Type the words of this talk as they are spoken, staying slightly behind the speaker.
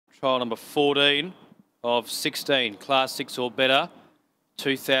Trial number 14 of 16, Class 6 or better.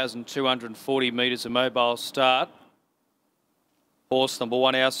 2,240 metres, a mobile start. Horse number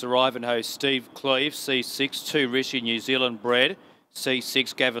 1, House of Ivanhoe, Steve Cleve, C6. 2, Rishi, New Zealand bred.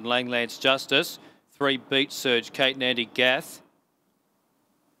 C6, Gavin Langlands Justice. 3, Beat Surge, Kate and Andy Gath.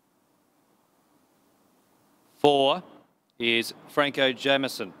 4 is Franco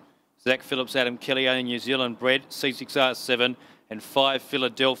Jamison, Zach Phillips, Adam Kelly, only New Zealand bred. C6R7. And 5,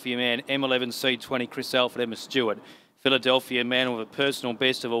 Philadelphia Man, M11C20, Chris Alford, Emma Stewart. Philadelphia Man with a personal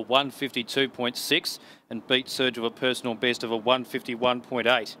best of a 152.6 and Beat Surge with a personal best of a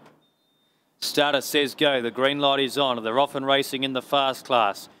 151.8. Starter says go. The green light is on. They're off and racing in the fast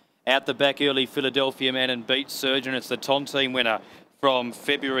class. Out the back early, Philadelphia Man and Beat Surge, and it's the Tontine winner from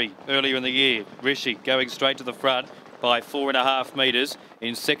February earlier in the year. Rishi going straight to the front by 4.5 metres.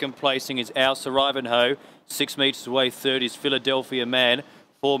 In second placing is House of Ivanhoe. 6 metres away third is Philadelphia Man.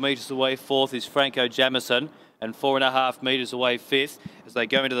 4 metres away fourth is Franco Jamison. And 4.5 metres away fifth as they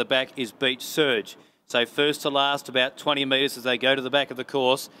go into the back is Beat Surge. So first to last about 20 metres as they go to the back of the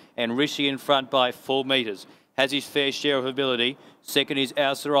course, and Rishi in front by 4 metres. Has his fair share of ability. Second is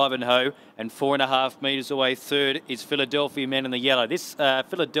House of Ivanhoe, and 4.5 metres away third is Philadelphia Man in the yellow. This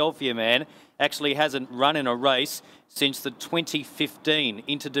Philadelphia Man actually hasn't run in a race since the 2015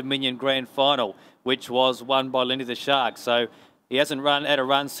 Inter-Dominion Grand Final, which was won by Lenny the Shark. So he hasn't had a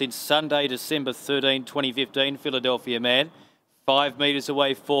run since Sunday, December 13, 2015, Philadelphia Man. 5 metres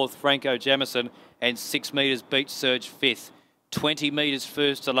away fourth, Franco Jamison, and 6 metres Beat Surge fifth. 20 metres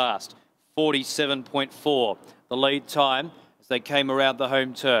first to last, 47.4. The lead time as they came around the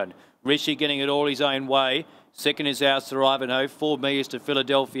home turn. Rishi getting it all his own way. Second is House of Ivanhoe, 4 metres to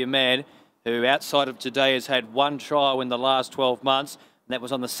Philadelphia Man, who outside of today has had 1 trial in the last 12 months. And that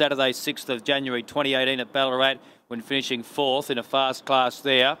was on the Saturday, 6th of January 2018 at Ballarat, when finishing 4th in a fast class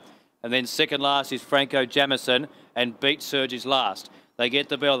there. And then second last is Franco Jamison, and Beat Surge is last. They get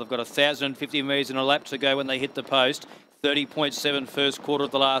the bell. They've got 1,050 metres in a lap to go when they hit the post. 30.7 first quarter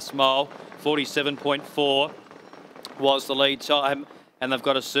of the last mile. 47.4 was the lead time, and they've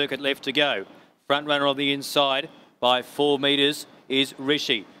got a circuit left to go. Front runner on the inside by 4 metres is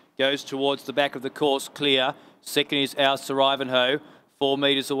Rishi. Goes towards the back of the course, clear. Second is House of Ivanhoe. 4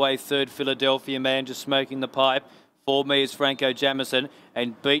 metres away, third Philadelphia Man, just smoking the pipe. 4 metres Franco Jamison,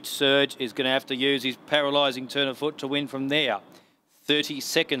 and Beat Surge is going to have to use his paralysing turn of foot to win from there. 30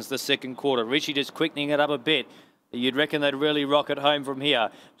 seconds the second quarter. Rishi just quickening it up a bit. You'd reckon they'd really rocket home from here.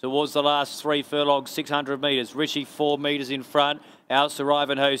 Towards the last 3 furlongs, 600 metres. Rishi 4 metres in front. House of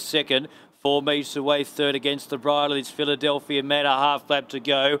Ivanhoe second. 4 metres away third against the bridle is Philadelphia Man, a half lap to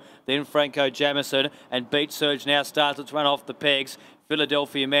go. Then Franco Jamison, and Beat Surge now starts to run off the pegs.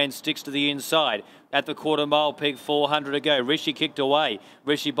 Philadelphia Man sticks to the inside. At the quarter mile peg, 400 to go. Rishi kicked away.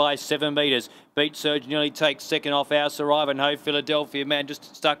 Rishi by 7 metres. Beat Surge nearly takes second off House of Ivanhoe. Philadelphia Man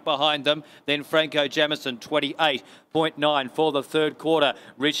just stuck behind them. Then Franco Jamison, 28.9 for the third quarter.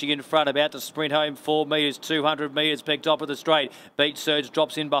 Rishi in front, about to sprint home. 4 metres, 200 metres, pegged top of the straight. Beat Surge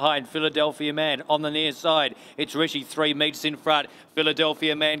drops in behind. Philadelphia Man on the near side. It's Rishi 3 metres in front.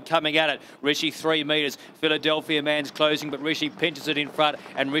 Philadelphia Man coming at it. Rishi 3 metres. Philadelphia Man's closing, but Rishi pinches it in front,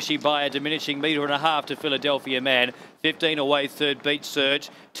 and Rishi by a diminishing metre and a half to Philadelphia Man. 15 away third, Beat Surge.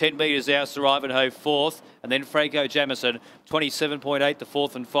 10 metres House of Ivanhoe fourth, and then Franco Jamison. 27.8 the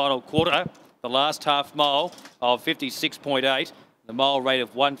fourth and final quarter. The last half mile of 56.8. The mile rate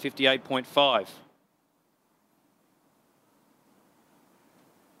of 158.5.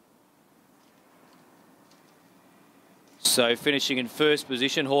 So finishing in first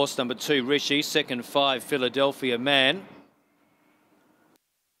position, horse number 2, Rishi. Second, 5, Philadelphia Man.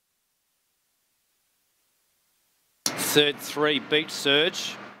 Third, 3, Beat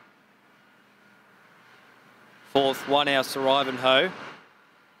Surge. Fourth, 1, House of Ivanhoe.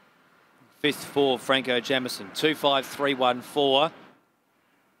 Fifth, 4, Franco Jamison. 25314.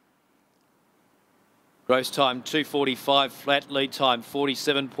 Gross time 2:45 flat. Lead time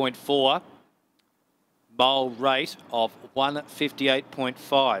 47.4. Mile rate of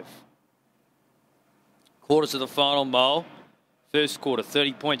 158.5. Quarters of the final mile. First quarter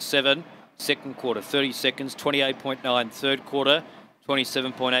 30.7. Second quarter 30 seconds. 28.9. Third quarter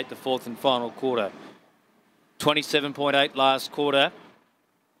 27.8. The fourth and final quarter. 27.8 last quarter.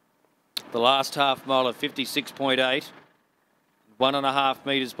 The last half mile of 56.8. 1.5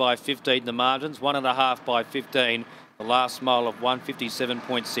 metres by 15 the margins. 1.5 by 15 the last mile of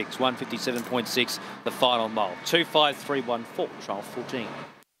 157.6. 157.6 the final mile. 25314, trial 14.